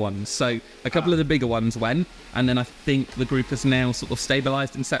the bigger ones, so a couple of the bigger ones went, and then I think the group has now sort of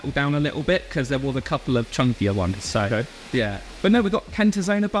stabilised and settled down a little bit because there was a couple of chunkier ones. So yeah, but no, we've got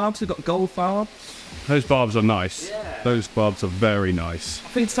Kentazona barbs, we've got gold barbs. Those barbs are nice. Yeah. Those barbs are very nice. I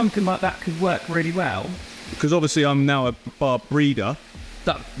think something like that could work really well. Because obviously I'm now a barb breeder,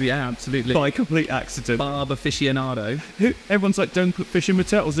 Yeah, absolutely. By complete accident. Barb aficionado. Everyone's like, don't put fish in with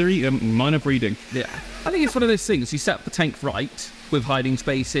turtles, they're eating. Mine are breeding. Yeah. I think it's one of those things, you set up the tank right, with hiding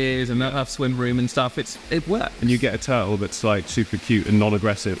spaces and a swim room and stuff, it works. And you get a turtle that's like super cute and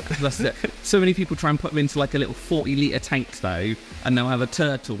non-aggressive. That's it. So many people try and put them into like a little 40-litre tank though, and they'll have a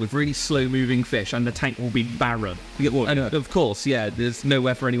turtle with really slow-moving fish, and the tank will be barren. You get what? And of course, yeah, there's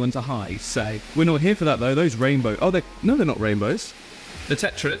nowhere for anyone to hide. So we're not here for that though. Those rainbow. Oh, they're not rainbows. the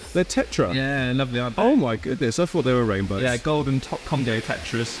tetras. They're tetra. Yeah, lovely. Aren't they? Oh my goodness! I thought they were rainbows. Yeah, golden top Congo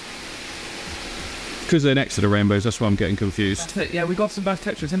tetras. Because they're next to the rainbows. That's why I'm getting confused. Yeah, we got some nice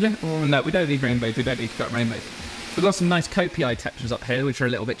tetras. Oh, no, we don't need rainbows. We don't need to got rainbows. We've got some nice Copiae tetras up here, which are a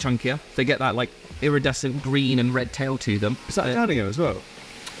little bit chunkier. They get that like iridescent green and red tail to them. Is that Danio as well?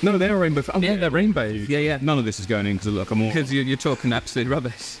 No, they're rainbow. Oh, yeah, they're rainbows. Yeah, yeah. None of this is going in because look, I'm all. Because you're talking absolute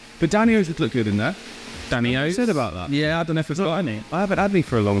rubbish. But Danios would look good in there. Danios. You said about that. Yeah, I don't know if it's got any. I haven't had any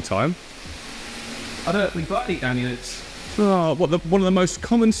for a long time. I don't think we've got any Danios. Oh, what? One of the most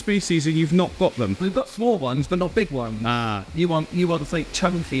common species, and you've not got them. We've got small ones, but not big ones. Ah, You want like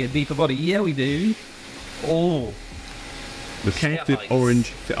chunky and deeper body? Yeah, we do. Oh, the salted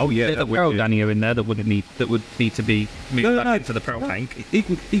orange. Oh yeah, there's a that would pearl do. Danio in there that would need to be moved back into the pearl tank. He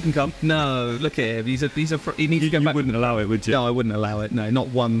can come. No, look at him. These are. He needs to go You back. wouldn't allow it, would you? No, I wouldn't allow it. No, not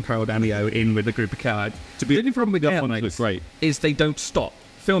one pearl Danio in with a group of cards. The only problem with the the other ones airmates look great. is they don't stop.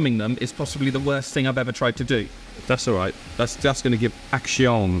 Filming them is possibly the worst thing I've ever tried to do. That's all right. That's going to give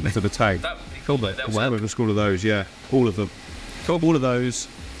action to the tag. That would be cool though. Well, we've all of those, yeah, all of them. Cool. All of those,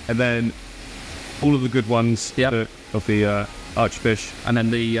 and then all of the good ones. Yep. Of the Archerfish And then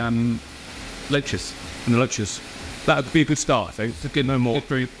the loaches. and the loaches. That would be a good start, I think. It's a good, No more. good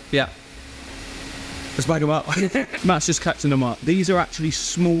group. Yeah. Let's bag them up. Matt's just catching them up. These are actually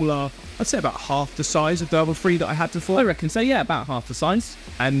smaller. I'd say about half the size of the other 3 that I had before. I reckon so. Yeah, about half the size.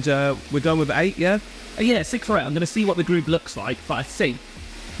 And we're done with 8, yeah? Yeah, 6 or 8. I'm going to see what the group looks like, but I think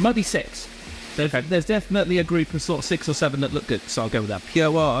might be 6. There's definitely a group of sort of 6 or 7 that look good, so I'll go with that. Yeah,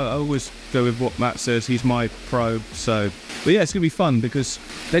 well, I always go with what Matt says. He's my pro, so... But yeah, it's going to be fun because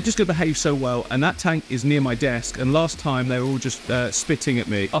they're just going to behave so well, and that tank is near my desk, and last time they were all just spitting at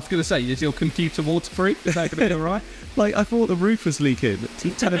me. I was going to say, is your computer waterproof? Is that going to be all right? Like, I thought the roof was leaking.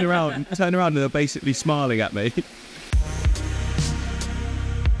 Turn around, and they're basically smiling at me.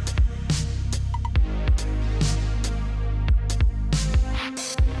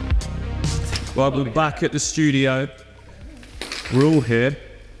 Well, we're back at the studio. We're all here.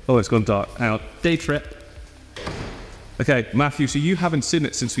 Oh, it's gone dark. Hang on. Day trip. Okay, Matthew, so you haven't seen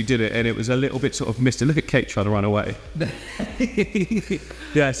it since we did it, and it was a little bit sort of misty. Look at Kate trying to run away.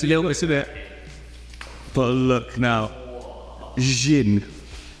 Yeah, it's a little bit, isn't it? But look now. Gin.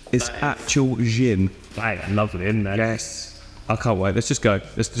 It's actual gin. Right, lovely, isn't it? Yes. I can't wait. Let's just go.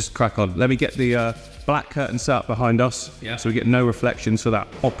 Let's just crack on. Let me get the black curtain set up behind us, Yeah. so we get no reflections for that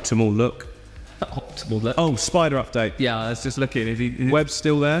optimal look. Optimal look. Oh, spider update. Yeah, I was just looking. Web's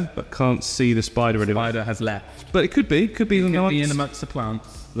still there, but can't see the spider anymore. Spider has left. But it could be. Could be in Could be in the amongst the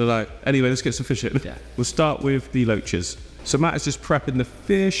plants. Anyway, let's get some fish in. Yeah. We'll start with the loaches. So Matt is just prepping the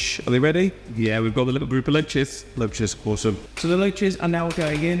fish. Are they ready? Yeah, we've got a little group of loaches. Loaches, awesome. So the loaches are now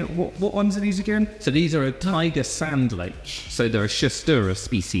going in. What ones are these again? So these are a tiger sand loach. So they're a Schastura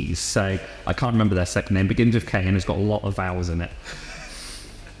species. So I can't remember their second name. Begins with K and has got a lot of vowels in it.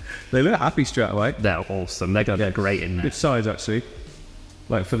 They look happy straight away. They're awesome. They're going to go great in there. Good size, actually.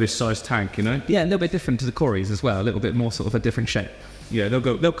 Like for this size tank, you know? Yeah, a little bit different to the Cories as well. A little bit more sort of a different shape. Yeah,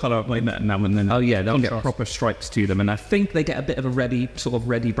 they'll colour up like that now and then. Oh yeah, they'll get proper stripes to them, and I think they get a bit of a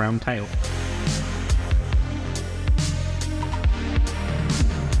reddy brown tail.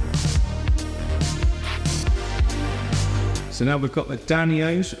 So now we've got the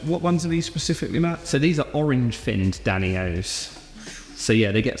Danios. What ones are these specifically, Matt? So these are orange-finned Danios. So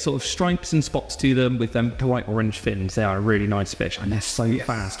yeah, they get sort of stripes and spots to them with them bright orange fins. They are a really nice fish, and they're so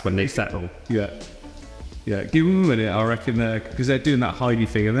fast when they settle. Yeah. Yeah, give them a minute, I reckon, because they're doing that hidey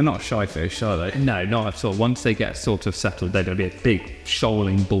thing, and they're not shy fish, are they? No, not at all. Once they get sort of settled, they're going to be a big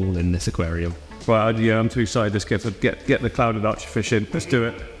shoaling ball in this aquarium. Right, yeah, I'm too excited. Let's get the clouded archerfish in. Let's do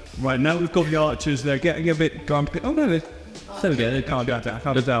it. Right, now we've got the archers. They're getting a bit grumpy. Oh, no, There we go. They can't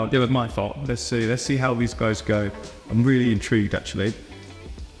calm down. It was my fault. Let's see how these guys go. I'm really intrigued, actually.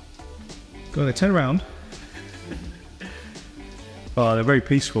 Go on, they turn around. Oh, they're very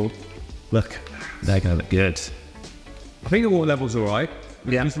peaceful. Look. They're going to look good. I think the water level's all right.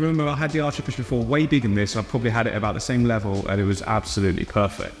 Yeah. Just remember, I had the archerfish before, way bigger than this. I probably had it about the same level, and it was absolutely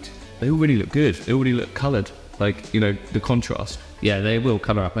perfect. They all really look good. They already look coloured, like, you know, the contrast. Yeah, they will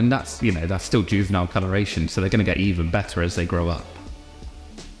colour up, and that's, you know, that's still juvenile coloration, so they're going to get even better as they grow up.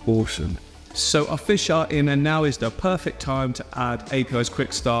 awesome. So our fish are in, and now is the perfect time to add API's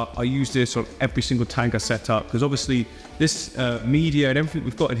Quick Start. I use this on every single tank I set up because obviously this media and everything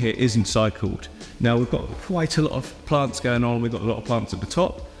we've got in here isn't cycled. Now we've got quite a lot of plants going on. We've got a lot of plants at the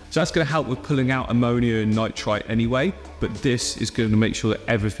top. So that's going to help with pulling out ammonia and nitrite anyway, but this is going to make sure that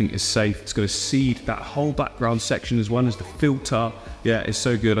everything is safe. It's going to seed that whole background section as well as the filter. Yeah, it's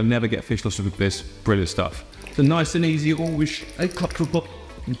so good. I never get fish loss with this. Brilliant stuff. So nice and easy, always a couple of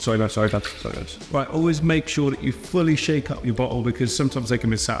sorry, Dad. Right, always make sure that you fully shake up your bottle because sometimes they can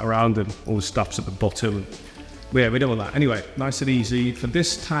be sat around and all the stuff's at the bottom. Yeah, we don't want that. Anyway, nice and easy. For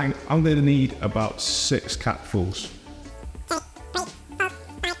this tank, I'm going to need about 6 catfuls.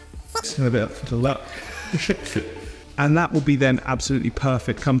 A bit up to luck. And that will be then absolutely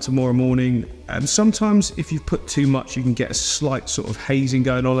perfect come tomorrow morning. And sometimes if you've put too much, you can get a slight sort of hazing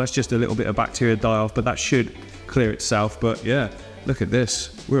going on. That's just a little bit of bacteria die off, but that should clear itself. But yeah, look at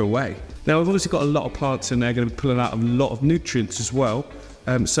this, we're away. Now we've obviously got a lot of plants in there, going to be pulling out a lot of nutrients as well.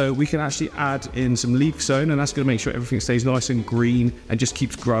 So we can actually add in some leaf zone, and that's going to make sure everything stays nice and green and just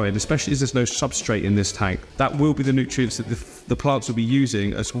keeps growing, especially as there's no substrate in this tank. That will be the nutrients that the plants will be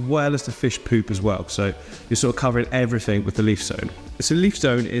using, as well as the fish poop as well. So you're sort of covering everything with the leaf zone. So leaf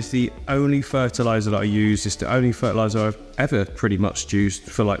zone is the only fertilizer that I use. It's the only fertilizer I've ever pretty much used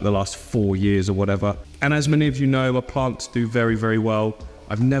for like the last 4 years or whatever. And as many of you know, my plants do very, very well.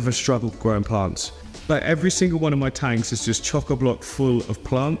 I've never struggled growing plants. Like every single one of my tanks is just chock-a-block full of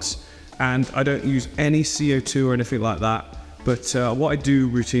plants, and I don't use any CO2 or anything like that. But what I do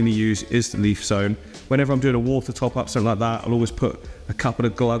routinely use is the leaf zone. Whenever I'm doing a water top-up, something like that, I'll always put a couple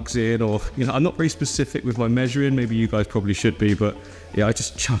of glugs in, or, you know, I'm not very specific with my measuring. Maybe you guys probably should be, but yeah, I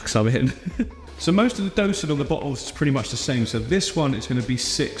just chuck some in. So most of the dosing on the bottles is pretty much the same. So this one is going to be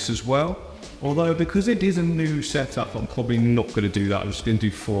 6 as well. Although because it is a new setup, I'm probably not going to do that. I'm just going to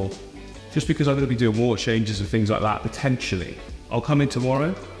do 4. Just because I'm going to be doing water changes and things like that, potentially. I'll come in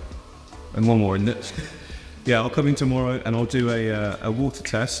tomorrow, and one more in this. Yeah, I'll come in tomorrow and I'll do a water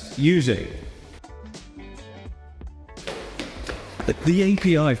test using the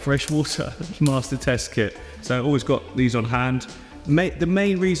API Freshwater Master Test Kit. So I've always got these on hand. The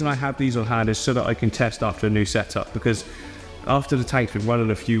main reason I have these on hand is so that I can test after a new setup, because after the tank's been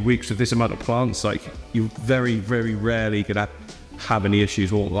running a few weeks with this amount of plants, like, you're very, very rarely gonna have any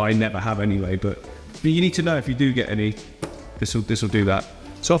issues. Well, I never have anyway, but you need to know if you do get any, this will do that.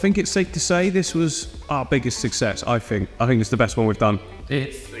 So I think it's safe to say this was our biggest success. I think it's the best one we've done.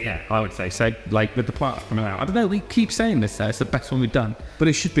 Yeah, I would say so. Like with the plants coming out, I don't know, we keep saying this though, it's the best one we've done. But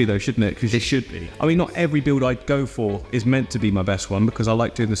it should be though, shouldn't it? Because it should be. I mean, not every build I go for is meant to be my best one, because I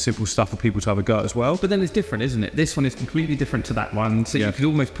like doing the simple stuff for people to have a go at as well. But then it's different, isn't it? This one is completely different to that one, so you could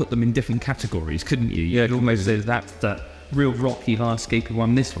almost put them in different categories, couldn't you? You could almost say that's the real rocky, hardscapey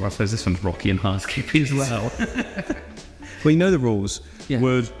one. This one, I suppose this one's rocky and hardscapey as well. Well, you know the rules. Yeah.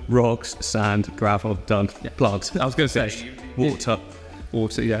 Wood, rocks, sand, gravel, done. Yeah. Plants. I was going to say water,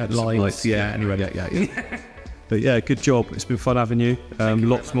 yeah, lights, yeah. Anyway, yeah. But yeah, good job. It's been fun having you.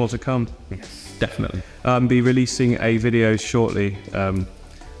 Lots more to come. Yes, definitely. Be releasing a video shortly on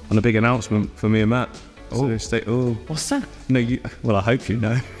a big announcement for me and Matt. Oh, what's that? No, well, I hope you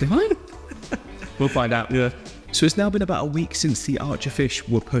know. Do I? We'll find out. Yeah. So it's now been about a week since the Archerfish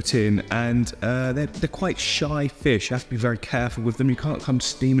were put in, and they're quite shy fish. You have to be very careful with them. You can't come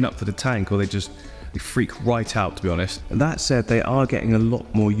steaming up for the tank, or they freak right out, to be honest. And that said, they are getting a lot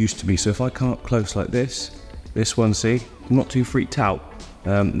more used to me. So if I come up close like this one, see, I'm not too freaked out.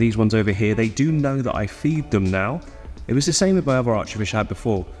 These ones over here, they do know that I feed them now. It was the same with my other Archerfish I had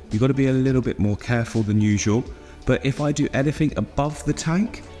before. You've got to be a little bit more careful than usual. But if I do anything above the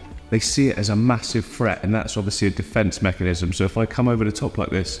tank, they see it as a massive threat, and that's obviously a defense mechanism. So if I come over the top like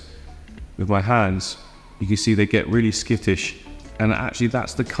this with my hands, you can see they get really skittish, and actually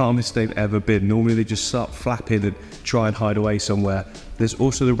that's the calmest they've ever been. Normally they just start flapping and try and hide away somewhere. There's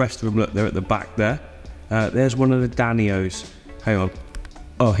also the rest of them. Look, they're at the back there. There's one of the Danios. Hang on.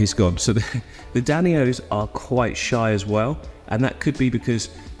 Oh, he's gone. So the Danios are quite shy as well, and that could be because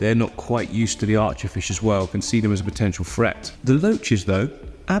they're not quite used to the Archerfish as well, can see them as a potential threat. The loaches though,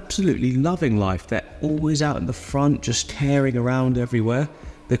 absolutely loving life. They're always out in the front, just tearing around everywhere.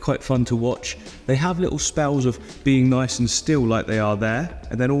 They're quite fun to watch. They have little spells of being nice and still like they are there,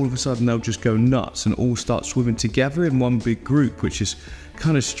 and then all of a sudden they'll just go nuts and all start swimming together in one big group, which is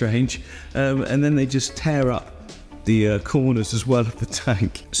kind of strange. And then they just tear up the corners as well of the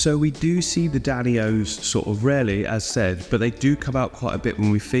tank. So we do see the Danios sort of rarely, as said, but they do come out quite a bit when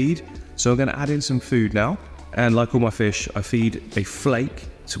we feed. So I'm going to add in some food now. And like all my fish, I feed a flake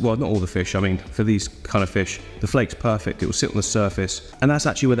well, not all the fish, I mean, for these kind of fish, the flake's perfect. It will sit on the surface. And that's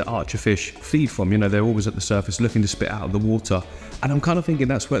actually where the archerfish feed from. You know, they're always at the surface looking to spit out of the water. And I'm kind of thinking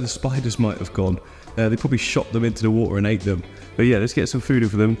that's where the spiders might have gone. They probably shot them into the water and ate them. But yeah, let's get some food in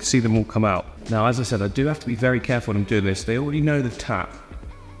for them, see them all come out. Now, as I said, I do have to be very careful when I'm doing this. They already know the tap,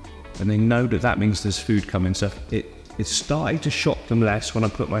 and they know that that means there's food coming. So it's starting to shock them less when I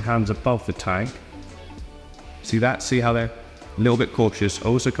put my hands above the tank. See that? See how they're a little bit cautious. I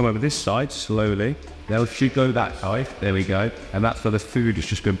also come over this side slowly. They should go that side. There we go. And that's where the food has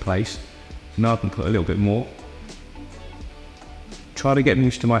just been placed. Now I can put a little bit more. Try to get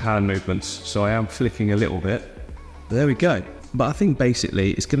used to my hand movements, so I am flicking a little bit. There we go. But I think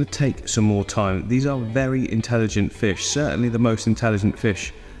basically it's going to take some more time. These are very intelligent fish, certainly the most intelligent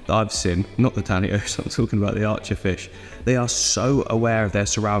fish that I've seen. Not the Tanios, I'm talking about the archerfish. They are so aware of their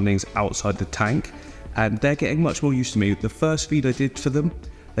surroundings outside the tank, and they're getting much more used to me. The first feed I did for them,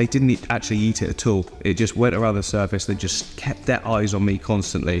 they didn't actually eat it at all. It just went around the surface. They just kept their eyes on me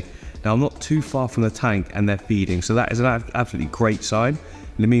constantly. Now I'm not too far from the tank and they're feeding, so that is an absolutely great sign.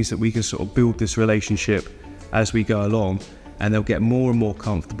 And it means that we can sort of build this relationship as we go along, and they'll get more and more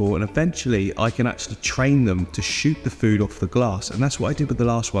comfortable, and eventually I can actually train them to shoot the food off the glass. And that's what I did with the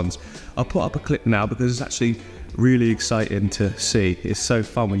last ones. I'll put up a clip now because it's actually really exciting to see. It's so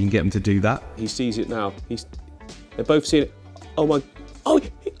fun when you can get them to do that. He sees it now. They're both seeing it. Oh my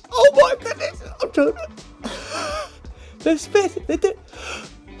goodness! I'm trying to... They're spit. They're dead.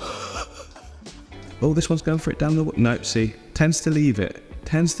 Oh, this one's going for it down the... No, see, tends to leave it.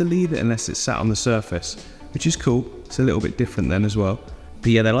 Tends to leave it unless it's sat on the surface, which is cool. It's a little bit different then as well.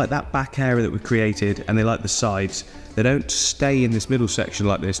 But yeah, they like that back area that we've created, and they like the sides. They don't stay in this middle section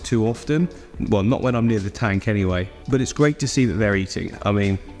like this too often. Well, not when I'm near the tank anyway. But it's great to see that they're eating. I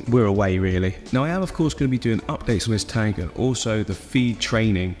mean, we're away really. Now I am of course going to be doing updates on this tank, and also the food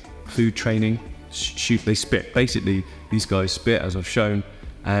training. Shoot, they spit. Basically, these guys spit, as I've shown.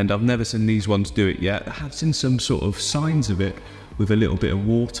 And I've never seen these ones do it yet. I have seen some sort of signs of it with a little bit of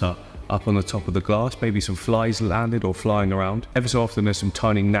water up on the top of the glass. Maybe some flies landed or flying around. Ever so often there's some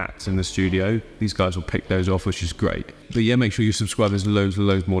tiny gnats in the studio. These guys will pick those off, which is great. But yeah, make sure you subscribe. There's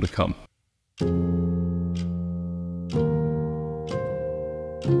loads more to come.